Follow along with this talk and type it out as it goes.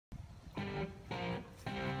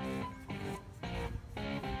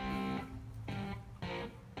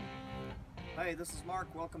Hi, this is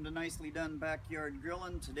Mark. Welcome to Nicely Done Backyard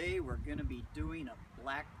Grillin'. Today we're going to be doing a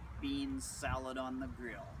black bean salad on the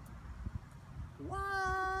grill.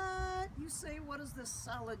 What? You say, what is this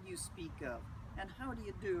salad you speak of? And how do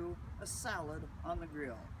you do a salad on the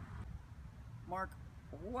grill? Mark,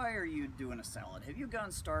 why are you doing a salad? Have you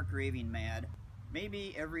gone stark raving mad?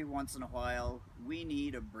 Maybe every once in a while we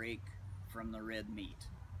need a break from the red meat.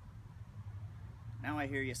 Now I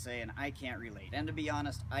hear you saying, I can't relate. And to be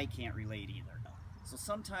honest, I can't relate either. So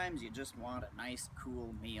sometimes you just want a nice,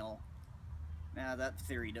 cool meal. Nah, that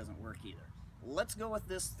theory doesn't work either. Let's go with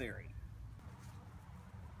this theory.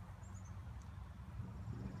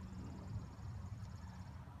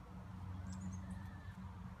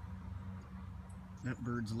 That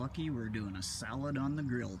bird's lucky we're doing a salad on the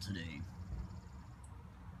grill today.